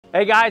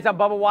Hey guys, I'm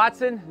Bubba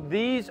Watson.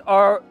 These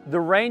are the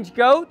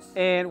RangeGoats,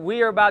 and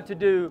we are about to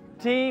do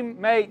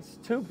Teammates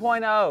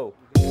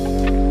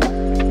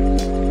 2.0.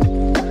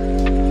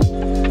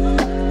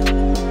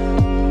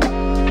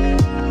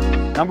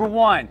 Number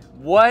one,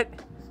 what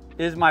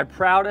is my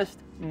proudest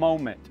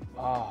moment?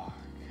 Oh,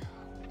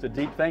 it's a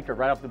deep thinker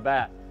right off the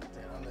bat.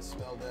 Damn, I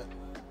misspelled it.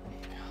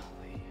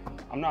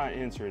 I'm not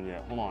answering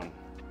yet. Hold on.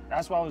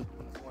 That's why I was.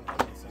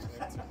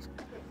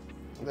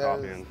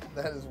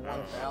 That is 1,000%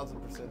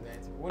 the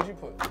answer. What'd you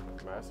put?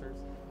 Masters?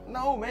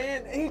 No,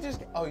 man. He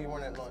just. Oh, you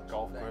weren't at lunch.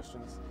 Golf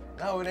questions?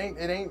 No, it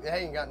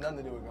ain't got nothing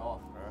to do with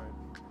golf. All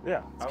right.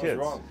 Yeah, it's kids.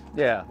 was wrong.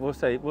 Yeah, we'll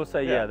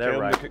say yeah, they're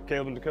right.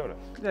 Caleb and Dakota.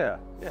 Yeah.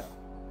 Yeah.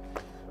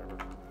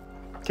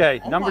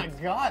 Okay, Oh my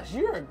gosh,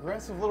 you're an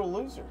aggressive little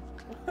loser.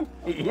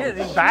 Yeah,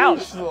 he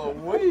bounced.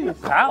 Louise.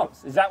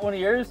 Pouts. Is that one of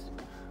yours?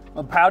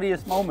 My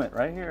proudest moment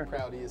right here.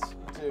 Proudest.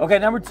 Okay,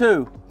 number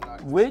two.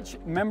 Nice. Which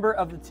member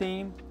of the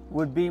team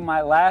would be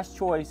my last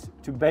choice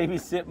to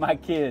babysit my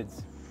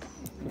kids?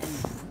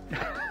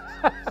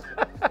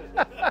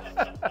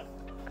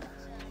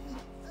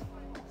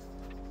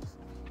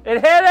 It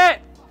hit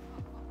it!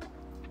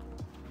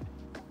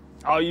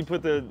 Oh, you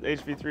put the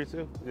HV3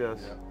 too? Yes.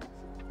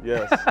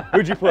 Yeah. Yes.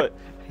 Who'd you put?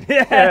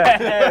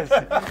 Yes!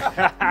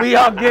 We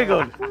all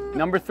giggled.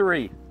 Number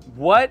three.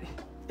 What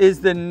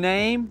is the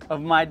name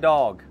of my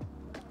dog?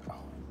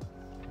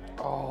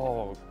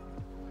 Oh.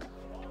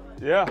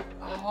 Yeah.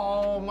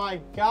 Oh my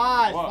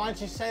gosh, What? why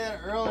didn't you say that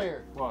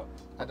earlier? What?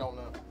 I don't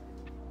know.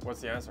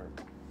 What's the answer?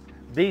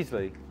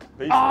 Beasley.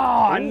 Beasley. Oh,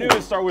 I knew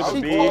it started with a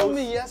She B. told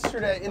me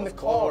yesterday in the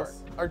That's car,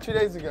 close. or 2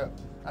 days ago.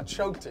 I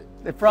choked it.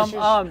 From She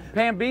was-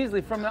 Pam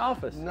Beasley from The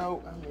Office.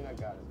 No, I mean, I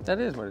got it. That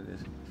is what it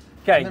is.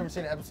 I've Okay. never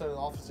seen an episode of The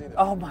Office either.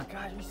 Oh my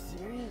God, are you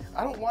serious?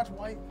 I don't watch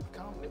white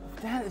comedy.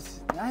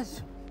 That's.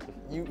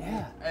 You,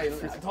 Yeah. Hey,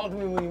 talk to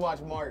me when you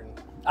watch Martin.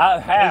 I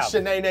have.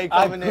 Shanae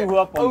I coming in. grew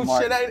up on Oh,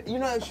 Martin. Shanae, you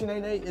know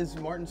Shanae is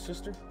Martin's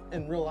sister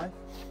in real life?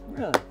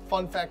 Really?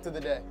 Fun fact of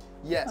the day.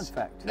 Yes. Fun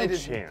fact. No It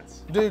is-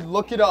 chance. Dude,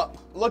 look it up.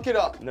 Look it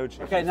up. No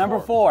chance. Okay, number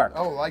four.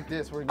 Oh, like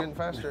this. We're getting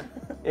faster.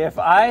 If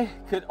I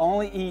could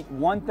only eat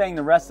one thing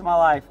the rest of my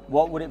life,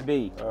 what would it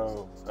be?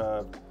 Oh,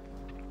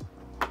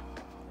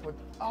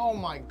 Oh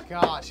my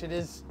gosh, it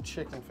is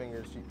chicken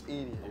fingers, you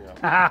idiot.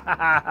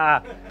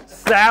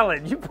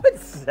 Salad. You put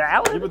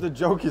salad? yeah, but the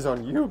joke is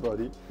on you,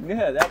 buddy.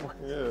 Yeah, that one.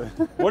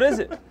 Yeah. What is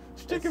it?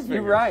 Chicken You're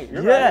fingers. right.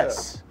 You're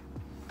Yes.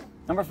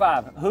 Number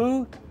five.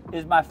 Who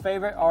is my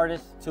favorite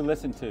artist to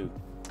listen to?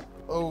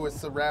 Oh, it's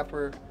the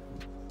rapper,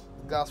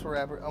 gospel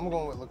rapper. I'm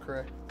going with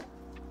Lecrae.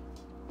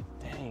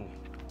 Dang.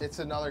 It's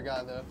another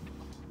guy though.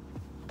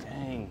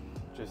 Dang.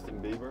 Justin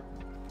Bieber.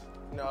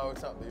 No,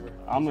 it's not Bieber.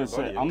 I'm gonna Who's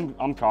your say buddy?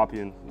 I'm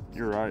copying.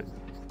 You're right.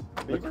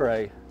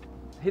 Lecrae.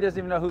 He doesn't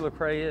even know who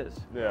Lecrae is.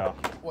 Yeah.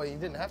 Well, you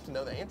didn't have to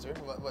know the answer,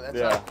 but that's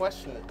Yeah. not a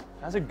question.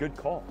 That's a good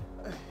call.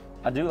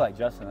 I do like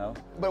Justin though.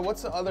 But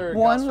what's the other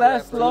One gospel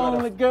last rapper?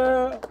 lonely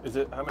girl. Is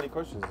it, how many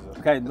questions is it?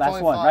 Okay, last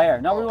only one, five. right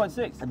here. No, we Oh. want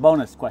six. A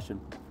bonus question.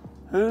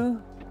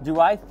 Who do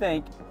I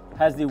think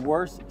has the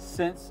worst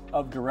sense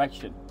of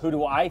direction? Who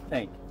do I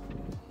think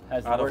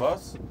has the Out of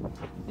worst? us?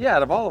 Yeah,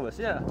 out of all of us,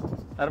 yeah.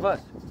 Out of us.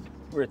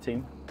 We're a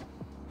team.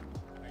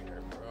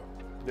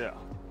 Yeah.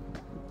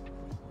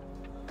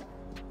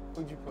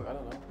 Who'd you put? I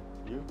don't know.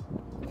 You?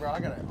 Bro, I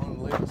got an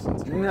unbelievable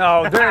sense of humor.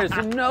 No, there is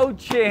no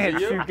chance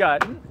you? you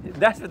got.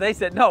 That's what they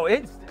said. No,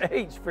 it's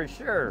H for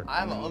sure. I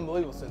have an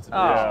unbelievable sense of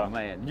Oh humor. Yeah.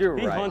 man, you're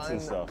He right. hunts and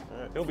I'm- stuff.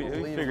 He'll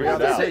Believe figure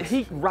it. it out.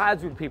 He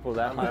rides with people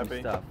that I'm hunt happy.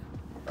 stuff.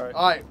 All right.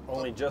 All right,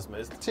 Only just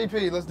missed.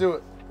 TP, let's do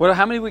it. Well,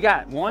 how many we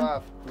got? One.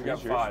 5. We got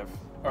Who's yours? 5.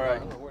 All right. I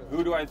don't know where-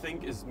 Who do I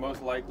think is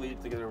most likely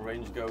to get a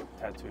RangeGoat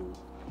tattoo?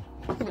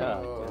 Oh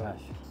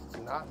gosh.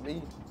 Not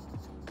me.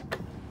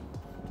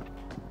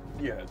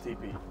 Yeah,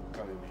 TP.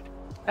 Probably me.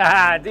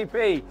 Ah,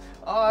 DP.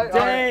 All right,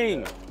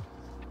 Dang.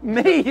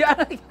 Me? I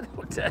don't get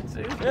no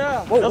tattoo.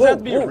 Yeah. Whoa, Doesn't whoa, have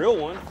to be whoa. a real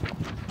one.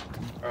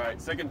 All right,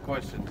 second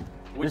question.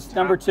 This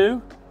number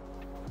two.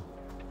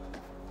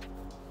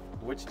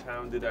 Which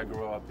town did I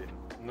grow up in?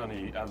 None of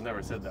you. I've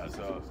never said that,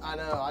 so. I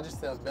know, I just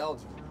said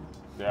Belgium.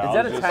 Yeah. Is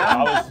that a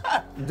town?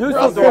 I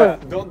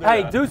Dusseldorf. Don't do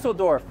Hey, that.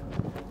 Dusseldorf.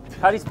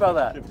 How do you spell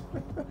that?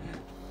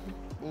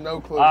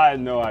 No clue. I had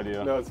no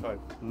idea. No, it's fine.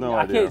 No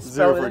I idea. can't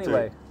spell 0 it for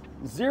anyway.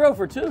 0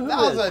 for 2. Who that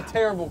was is? a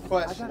terrible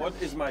question. What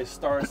is my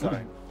star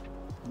sign?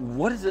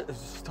 What is it? A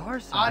star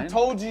sign? I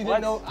told you to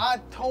What? know.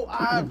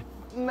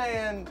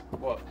 Man,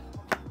 What?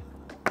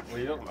 Well,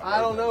 you don't know. I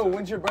don't know.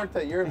 When's your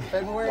birthday? You're in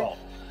February? Well,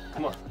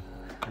 come on.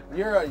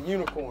 You're a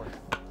unicorn.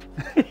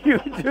 you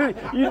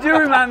do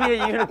remind me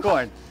of a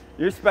unicorn.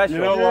 You're special.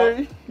 You know what?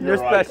 You're You're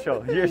right.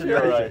 special. You're You're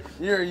special. right.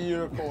 You're a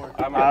unicorn.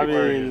 I'm I an mean-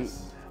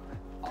 Aquarius.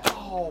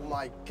 Oh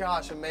my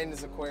gosh,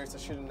 Amanda's Aquarius. I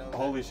should have known that.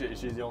 Holy shit,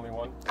 she's the only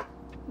one?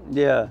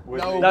 Yeah.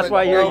 With No, me? That's but-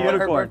 why you're no, a but her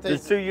unicorn.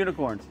 birthday's- There's 2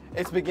 unicorns.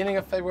 It's beginning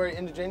of February,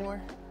 end of January?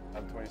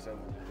 I'm 27.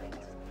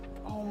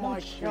 Oh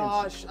my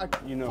gosh.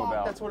 You know fuck,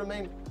 about. That's what it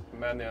means.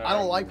 I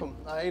don't like them.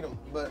 I hate them.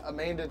 But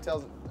Amanda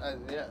tells,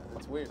 yeah,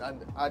 it's weird.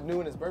 I knew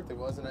when his birthday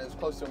was, and it was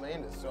close to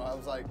Amanda's, so I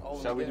was like,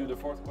 oh. Shall we do the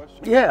fourth question?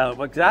 Yeah,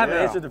 because I haven't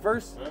answered the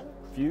first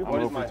few.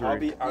 What is my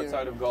hobby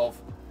outside of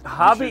golf?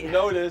 Hobby? You should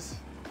know this.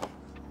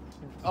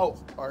 Oh,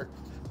 art.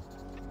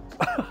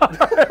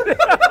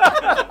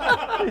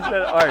 He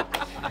said art.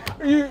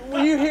 Were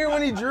you here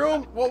when he drew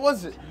him? What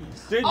was it?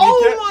 Dude,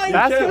 Oh my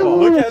God! Basketball.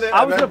 Look at it.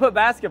 I was gonna put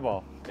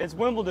basketball. It's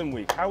Wimbledon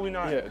week. How are we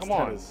not? Yeah, Come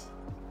on. tennis.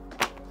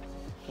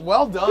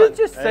 Well done. You're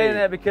just saying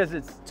that because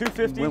it's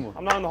 250. Wimbledon.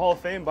 I'm not in the Hall of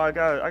Fame, but I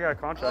got a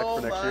contract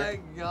for next year.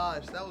 Oh my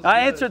gosh, that was.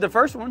 I good. answered the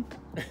first one.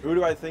 Who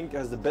do I think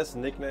has the best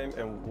nickname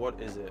and what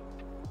is it?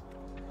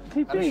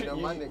 I don't TP. know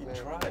my You nickname.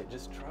 try,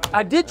 just try.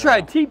 I did try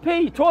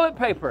TP, toilet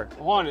paper.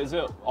 Hold on, is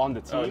it on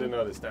the team? Oh, I didn't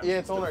know this. Yeah,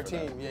 it's on our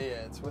team. Yeah,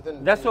 it's within.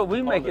 The That's team. what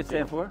we make the it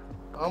stand team. for.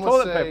 I'm gonna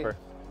Toilet say, paper.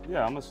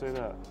 Yeah, I'm gonna say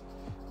that.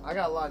 I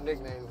got a lot of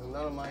nicknames, and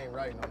none of mine ain't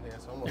writing on here,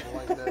 so I'm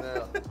gonna blank that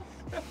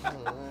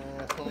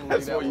out.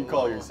 That's what you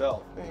call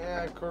yourself.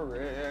 Yeah,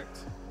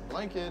 correct.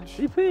 Blankage.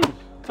 TP.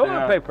 Toilet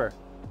Yeah. paper.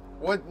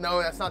 What?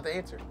 No, that's not the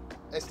answer.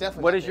 It's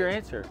definitely. What not is the your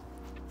answer?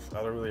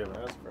 I don't really have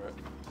an answer for it.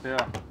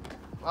 Yeah.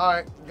 All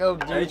right, go,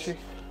 H. Gooch.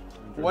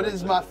 What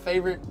is my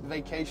favorite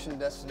vacation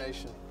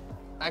destination?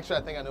 Actually,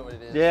 I think I know what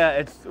it is.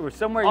 Yeah, we're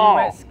somewhere you Oh.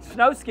 went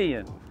snow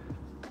skiing.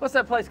 What's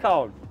that place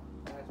called?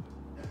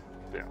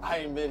 I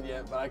ain't been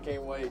yet, but I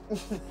can't wait.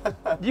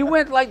 You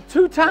went like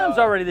 2 times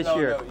No, already this no,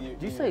 year. No,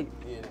 Did you say? You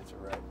didn't answer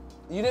right.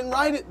 You didn't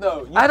write it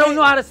though. You I don't can't-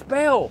 know how to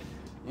spell.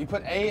 You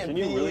put A and Can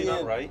B you really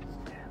not in. write?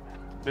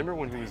 Remember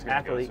when he was gonna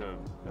Athlete. go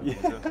Yeah.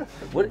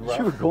 What?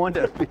 You were going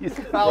to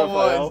I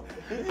was.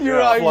 You're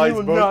Yeah, right. You flights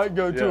would booked. not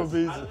go to Yes.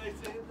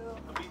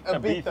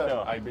 Ibiza.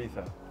 Ibiza.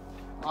 Ibiza.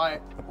 All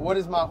right. What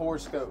is my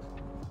horoscope?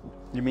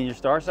 You mean your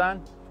star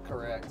sign?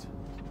 Correct.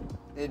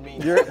 It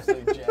means You're-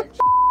 absolutely jack.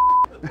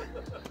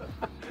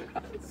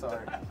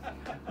 Sorry.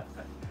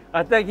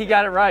 I think he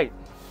got it right.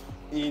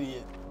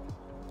 Idiot.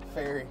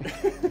 Fairy.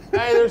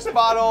 Hey, they're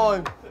spot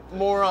on.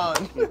 Moron.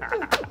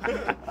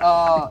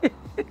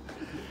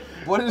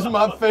 What is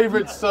my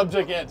favorite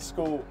subject at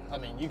school? I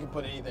mean, you can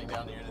put anything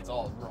down here and it's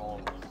all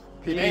wrong.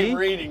 It ain't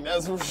reading,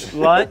 that's for sure.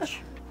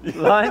 Lunch.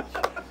 Recess.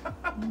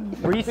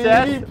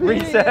 PvP,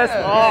 Recess.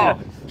 yeah.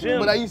 Oh, Jim.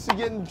 But I used to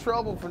get in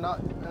trouble for not,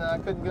 and I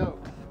couldn't go.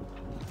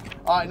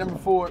 All right, number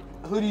 4.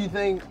 Who do you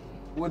think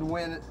would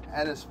win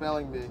at a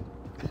spelling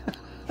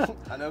bee?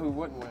 I know who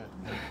wouldn't win.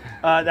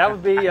 That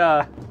would be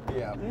Yeah.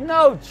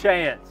 no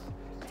chance.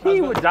 He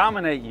would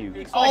dominate you.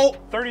 Oh,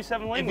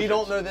 37 languages. if you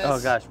don't know this. Oh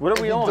gosh, what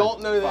are we if on? you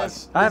don't know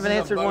this. I haven't this is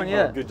a answered one bonus.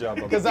 yet. Good job,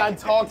 Bubba. Because I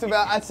talked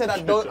about, I said I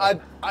don't, I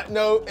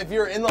know if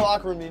you're in the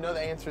locker room, you know the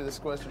answer to this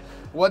question.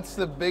 What's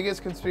the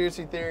biggest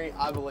conspiracy theory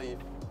I believe?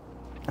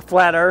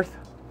 Flat Earth.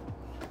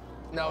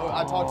 No,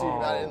 I talked to you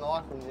about it in the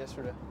locker room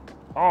yesterday.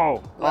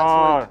 Oh,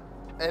 Last week.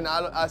 And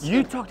I said,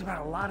 You talked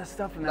about a lot of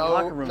stuff in that no,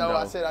 locker room, no, though.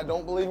 I said I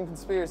don't believe in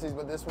conspiracies,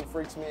 but this one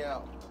freaks me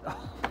out.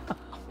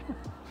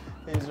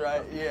 He's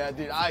right. Yeah,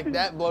 dude,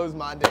 that blows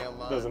my damn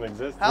mind. Doesn't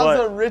exist. How's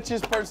What? the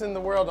richest person in the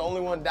world the only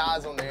one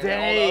dies on there? And all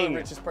the Dang. other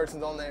richest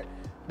person's on there.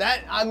 That,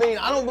 I mean,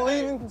 I don't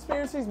believe in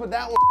conspiracies, but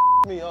that one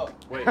me up.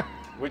 Wait,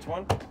 which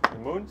one? The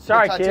moon?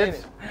 Sorry, The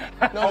kids.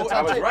 Titanic. No, the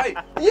I was Titanic. right.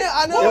 Yeah,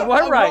 I know. It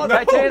was I right. brought it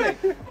up. Titanic.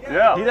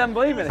 yeah. He doesn't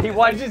believe in it. He I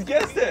watched. just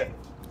guessed it.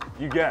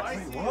 You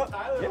guessed. What?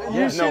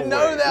 You should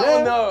know way. that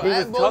one though. He was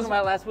That blows- talking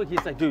about it last week.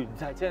 He's like, dude,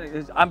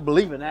 Titanic. I'm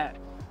believing that.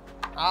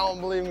 I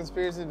don't believe in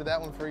conspiracies, but that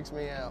one freaks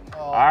me out. Oh.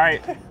 All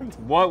right.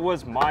 What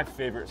was my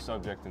favorite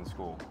subject in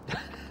school?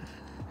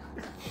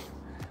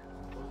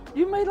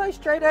 You made like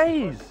straight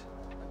A's.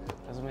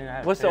 Doesn't mean I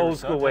had What's the favorite old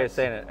school way of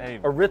subjects. saying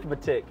it? Hey,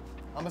 Arithmetic.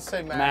 I'm gonna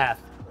say math.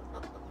 Math.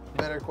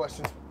 Better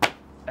questions.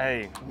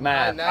 hey.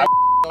 Math. Now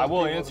I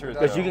will people answer it,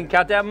 Because you can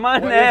count that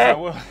money. What is I it?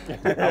 will.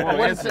 I will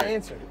What is answer the it.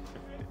 answer?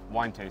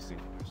 Wine tasting.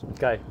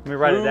 Okay, let me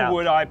write it Who down.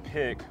 would I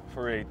pick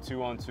for a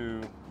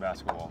 2-on-2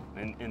 basketball?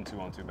 In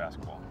 2-on-2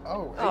 basketball.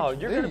 Oh, Oh,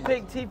 you're HV. gonna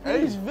pick TP.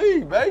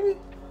 HV, baby.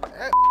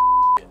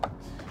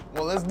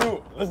 Well, let's do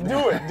it. Let's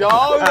do it,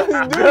 dog.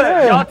 Let's do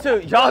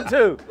Good. it. Y'all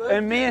two,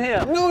 and me and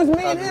him. No, it's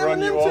me and I'd him run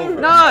and them you two.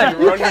 over. No, I'd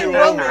You run can't you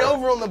run me over.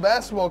 over on the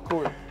basketball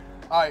court.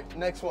 All right,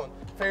 next one.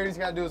 Fairy's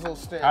got to do his little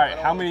stint. All right.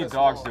 How many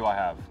dogs do I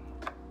have?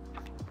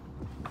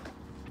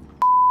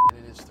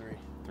 It is 3.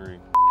 3.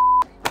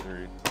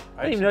 3.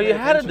 I didn't even know you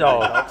had a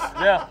dog.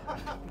 Yeah.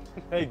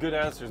 Hey, good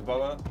answers,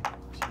 Bubba.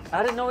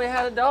 I didn't know he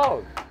had a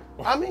dog.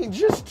 I mean,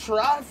 just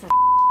try for.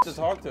 Just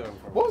talk to him.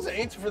 What was the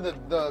answer for the?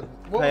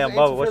 What Hey, was I'm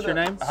the answer Bubba. for What's the your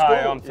name? school?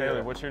 Hi, I'm Taylor.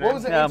 Yeah. What's your What name?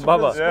 was the Yeah, answer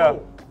Bubba. for the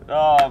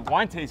Yeah. school?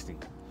 Wine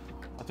tasting.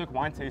 I took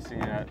wine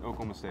tasting at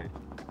Oklahoma State.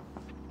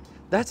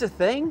 That's a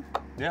thing?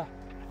 Yeah.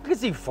 I can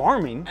see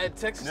farming. At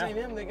Texas Yeah.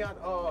 A&M, they got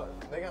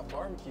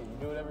barbecue. You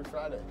do it every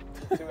Friday,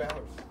 2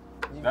 hours.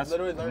 You That's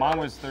literally learn mine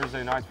how- was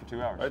Thursday nights for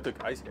 2 hours. I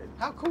took ice skating.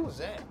 How cool is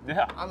that?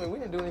 Yeah. I mean, we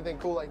didn't do anything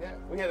cool like that.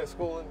 We had a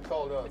school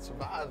called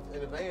Survive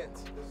in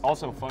Advance.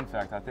 Also, fun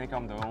fact, I think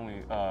I'm the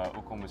only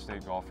Oklahoma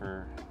State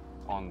golfer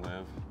on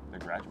live that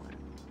graduated.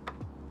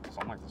 So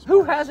I'm like the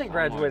Who smartest. hasn't I'm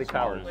graduated like the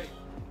college? smartest.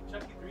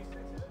 Chucky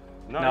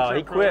 3-6? No, he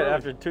turned pro quit early.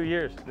 after 2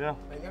 years. Yeah.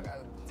 Man, y'all got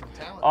some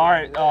talent. All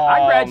right.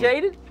 I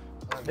graduated.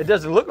 It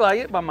doesn't look like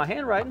it by my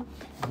handwriting.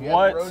 You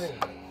haven't wrote What?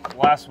 anything.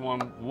 Last one.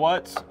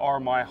 What are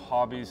my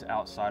hobbies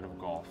outside of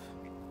golf?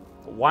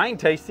 Wine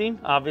tasting,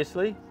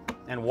 obviously,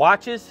 and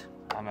watches.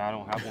 I mean, I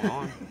don't have one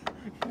on.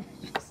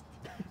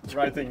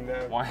 Writing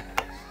down. Why?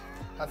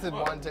 I said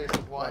wine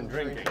tasting, wine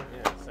Drinking. drinking.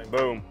 Yeah, same.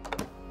 Boom.